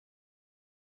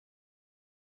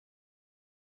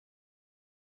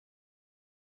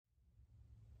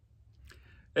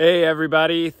Hey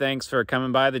everybody, thanks for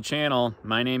coming by the channel.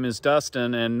 My name is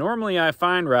Dustin and normally I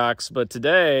find rocks, but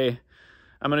today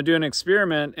I'm going to do an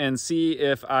experiment and see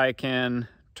if I can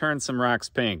turn some rocks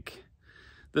pink.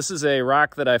 This is a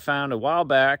rock that I found a while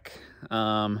back,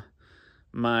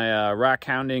 my rock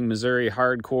hounding Missouri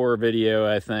hardcore video,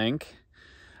 I think.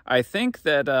 I think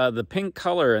that the pink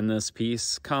color in this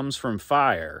piece comes from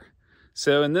fire.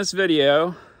 So in this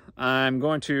video, I'm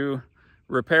going to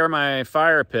repair my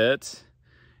fire pit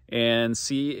and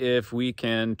see if we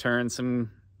can turn some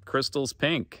crystals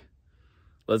pink.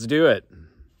 Let's do it.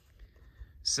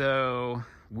 So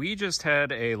we just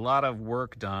had a lot of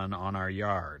work done on our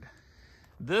yard.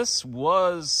 This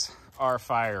was our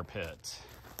fire pit.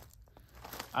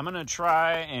 I'm gonna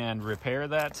try and repair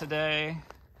that today,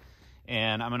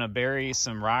 and I'm gonna bury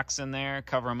some rocks in there,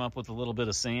 cover them up with a little bit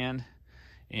of sand,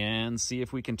 and see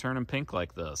if we can turn them pink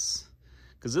like this.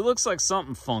 Because it looks like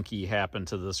something funky happened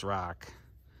to this rock.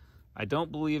 I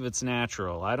don't believe it's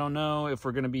natural. I don't know if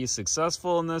we're going to be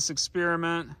successful in this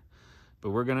experiment,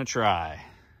 but we're going to try.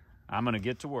 I'm going to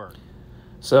get to work.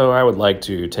 So I would like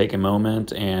to take a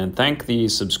moment and thank the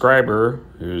subscriber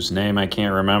whose name I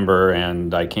can't remember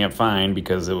and I can't find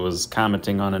because it was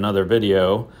commenting on another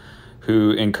video,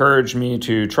 who encouraged me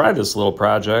to try this little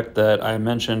project that I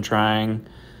mentioned trying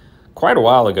quite a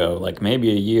while ago, like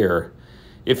maybe a year.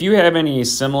 If you have any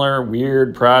similar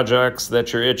weird projects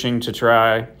that you're itching to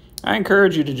try, I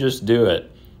encourage you to just do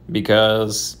it,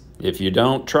 because if you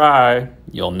don't try,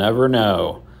 you'll never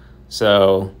know.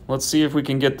 So let's see if we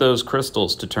can get those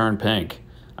crystals to turn pink.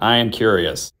 I am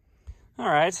curious. All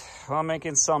right, well, I'm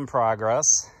making some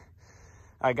progress.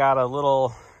 I got a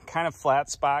little kind of flat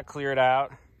spot cleared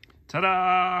out.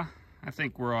 Ta-da! I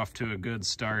think we're off to a good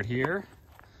start here.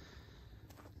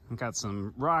 I've got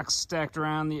some rocks stacked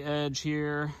around the edge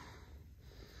here.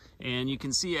 And you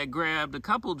can see I grabbed a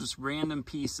couple just random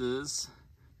pieces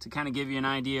to kind of give you an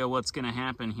idea of what's going to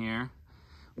happen here.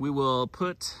 We will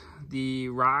put the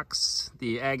rocks,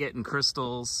 the agate and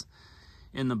crystals,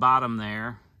 in the bottom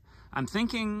there. I'm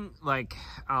thinking like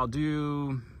I'll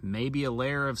do maybe a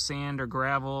layer of sand or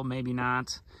gravel, maybe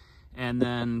not, and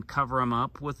then cover them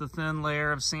up with a thin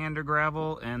layer of sand or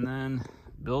gravel, and then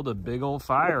build a big old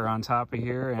fire on top of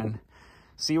here and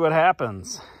see what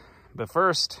happens. But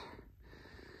first,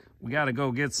 we got to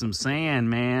go get some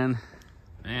sand, man.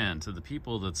 Man, to the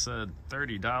people that said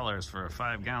 $30 for a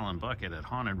 5-gallon bucket at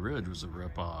Haunted Ridge was a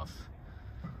ripoff.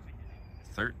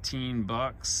 13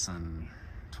 bucks and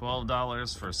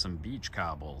 $12 for some beach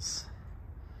cobbles.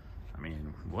 I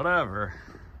mean, whatever.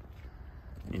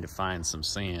 Need to find some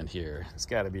sand here. It's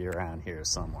got to be around here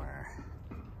somewhere.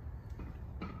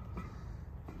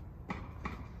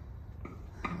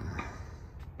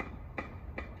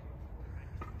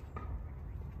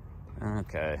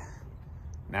 Okay,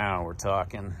 now we're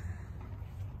talking.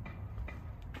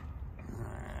 All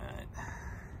right,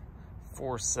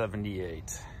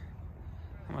 $4.78.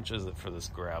 How much is it for this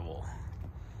gravel?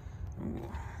 Ooh,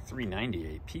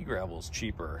 $3.98. Pea gravel's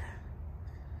cheaper.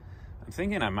 I'm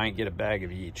thinking I might get a bag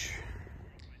of each.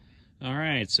 All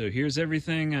right, so here's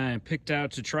everything I picked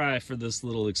out to try for this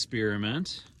little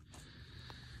experiment.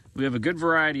 We have a good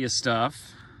variety of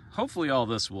stuff. Hopefully all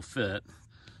this will fit.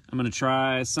 I'm going to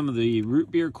try some of the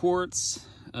root beer quartz,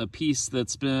 a piece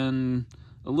that's been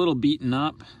a little beaten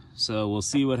up, so we'll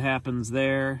see what happens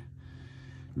there.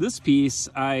 This piece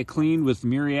I cleaned with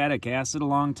muriatic acid a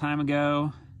long time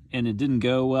ago, and it didn't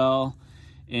go well,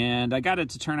 and I got it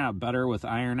to turn out better with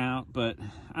iron out, but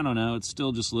I don't know, it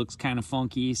still just looks kind of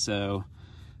funky. So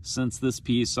since this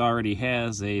piece already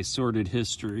has a sordid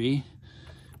history,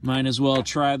 might as well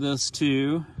try this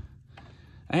too.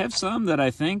 I have some that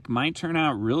I think might turn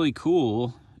out really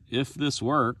cool if this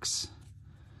works.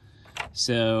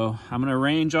 So I'm going to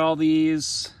arrange all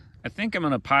these. I think I'm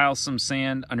going to pile some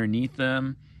sand underneath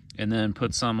them and then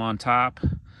put some on top.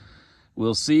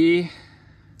 We'll see.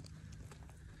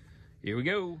 Here we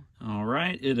go. All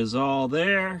right, it is all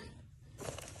there.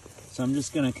 So I'm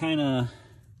just going to kind of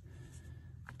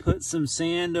put some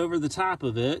sand over the top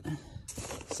of it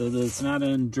so that it's not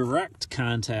in direct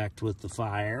contact with the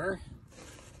fire.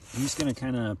 I'm just going to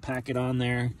kind of pack it on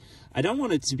there. I don't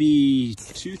want it to be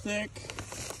too thick,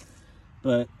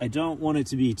 but I don't want it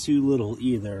to be too little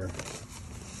either.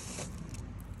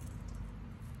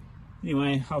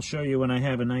 Anyway, I'll show you when I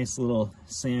have a nice little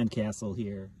sand castle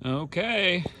here.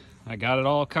 Okay, I got it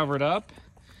all covered up.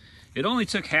 It only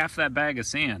took half that bag of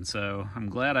sand, so I'm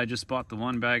glad I just bought the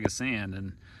one bag of sand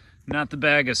and not the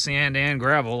bag of sand and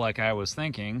gravel like I was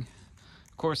thinking.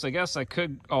 Of course, I guess I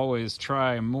could always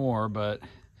try more, but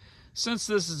since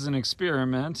this is an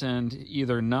experiment and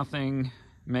either nothing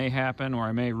may happen, or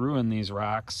I may ruin these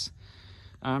rocks.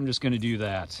 I'm just going to do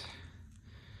that.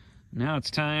 Now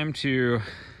it's time to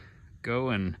go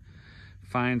and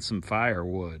find some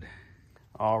firewood.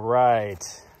 All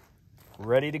right,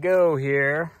 ready to go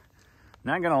here.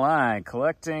 Not gonna lie,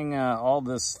 collecting all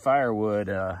this firewood,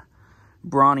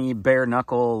 brawny bare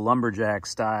knuckle lumberjack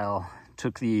style,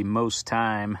 took the most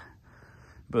time,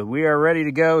 but we are ready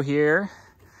to go here.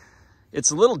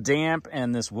 It's a little damp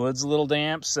and this wood's a little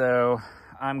damp, so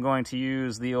I'm going to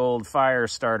use the old fire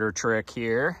starter trick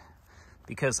here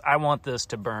because I want this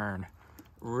to burn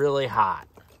really hot.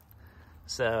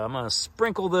 So I'm gonna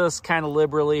sprinkle this kind of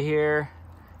liberally here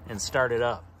and start it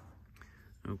up.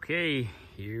 Okay,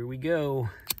 here we go.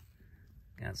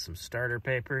 Got some starter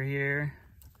paper here.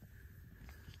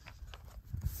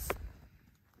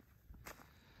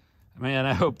 Man,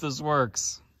 I hope this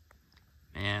works.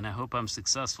 Man, I hope I'm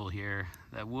successful here.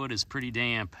 That wood is pretty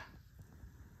damp.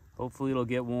 Hopefully it'll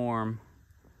get warm.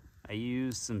 I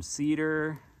used some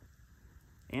cedar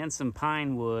and some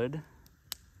pine wood.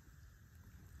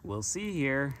 We'll see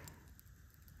here.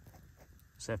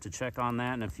 Just have to check on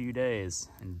that in a few days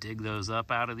and dig those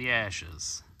up out of the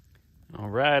ashes. All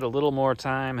right, a little more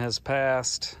time has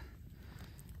passed,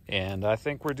 and I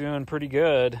think we're doing pretty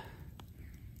good.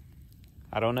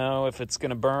 I don't know if it's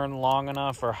gonna burn long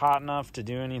enough or hot enough to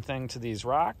do anything to these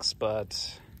rocks,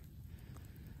 but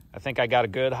I think I got a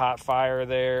good hot fire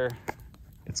there.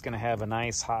 It's gonna have a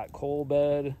nice hot coal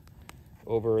bed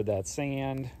over that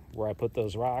sand where I put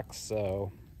those rocks,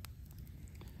 so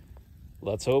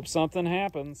let's hope something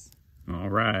happens. All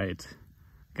right,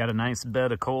 got a nice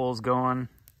bed of coals going.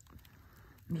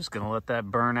 I'm just gonna let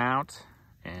that burn out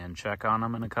and check on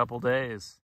them in a couple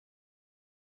days.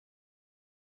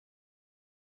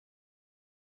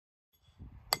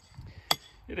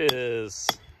 It is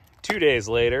 2 days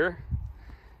later,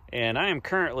 and I am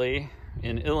currently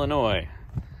in Illinois.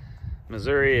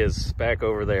 Missouri is back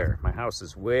over there. My house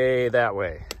is way that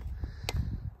way.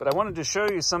 But I wanted to show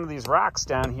you some of these rocks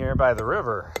down here by the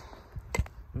river.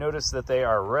 Notice that they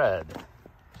are red.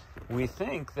 We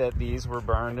think that these were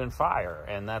burned in fire,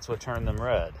 and that's what turned them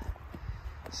red.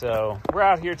 So we're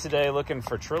out here today looking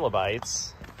for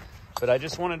trilobites, but I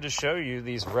just wanted to show you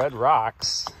these red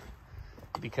rocks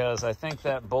because I think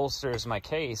that bolsters my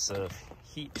case of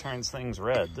heat turns things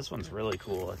red. This one's really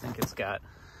cool. I think it's got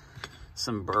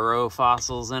some burrow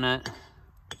fossils in it.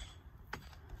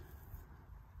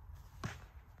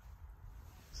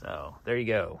 So there you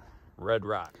go, red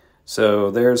rock.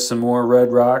 So there's some more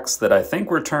red rocks that I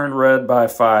think were turned red by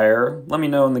fire. Let me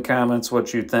know in the comments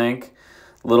what you think.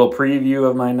 Little preview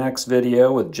of my next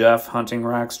video with Jeff Hunting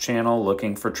Rocks channel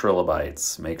looking for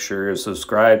trilobites. Make sure to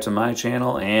subscribe to my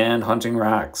channel and Hunting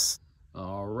Rocks.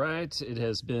 All right, it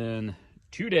has been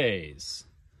 2 days.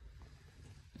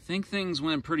 I think things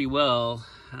went pretty well.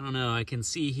 I don't know, I can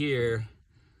see here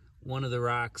one of the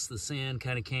rocks, the sand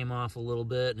kind of came off a little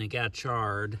bit and it got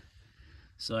charred.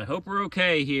 So I hope we're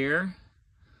okay here.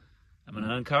 I'm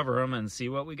gonna uncover them and see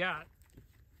what we got.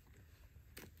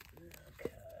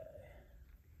 Okay.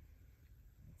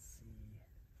 Let's see.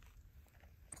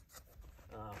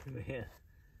 Oh man,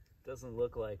 doesn't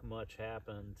look like much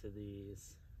happened to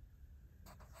these.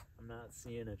 I'm not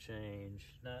seeing a change,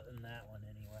 not in that one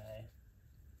anyway.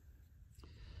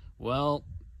 Well,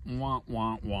 wah,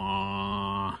 wah,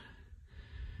 wah.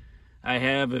 I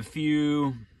have a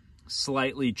few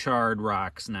slightly charred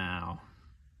rocks now.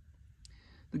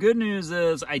 The good news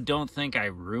is I don't think I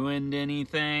ruined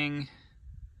anything.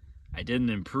 I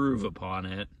didn't improve upon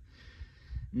it.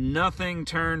 Nothing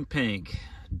turned pink,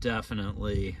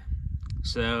 definitely.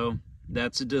 So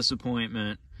that's a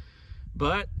disappointment.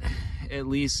 But at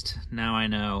least now I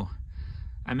know.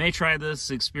 I may try this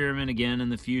experiment again in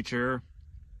the future,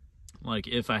 like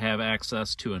if I have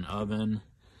access to an oven.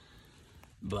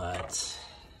 But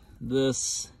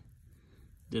this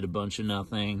did a bunch of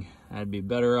nothing. I'd be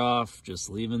better off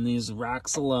just leaving these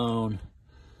rocks alone.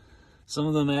 Some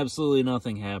of them absolutely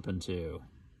nothing happened to,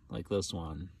 like this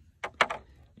one.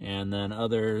 And then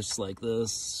others like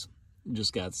this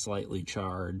just got slightly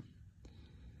charred.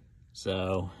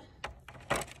 So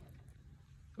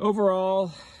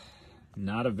overall,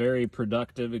 not a very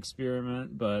productive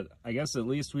experiment, but I guess at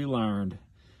least we learned.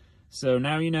 So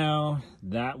now you know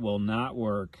that will not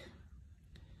work.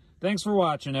 Thanks for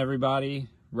watching, everybody.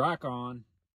 Rock on.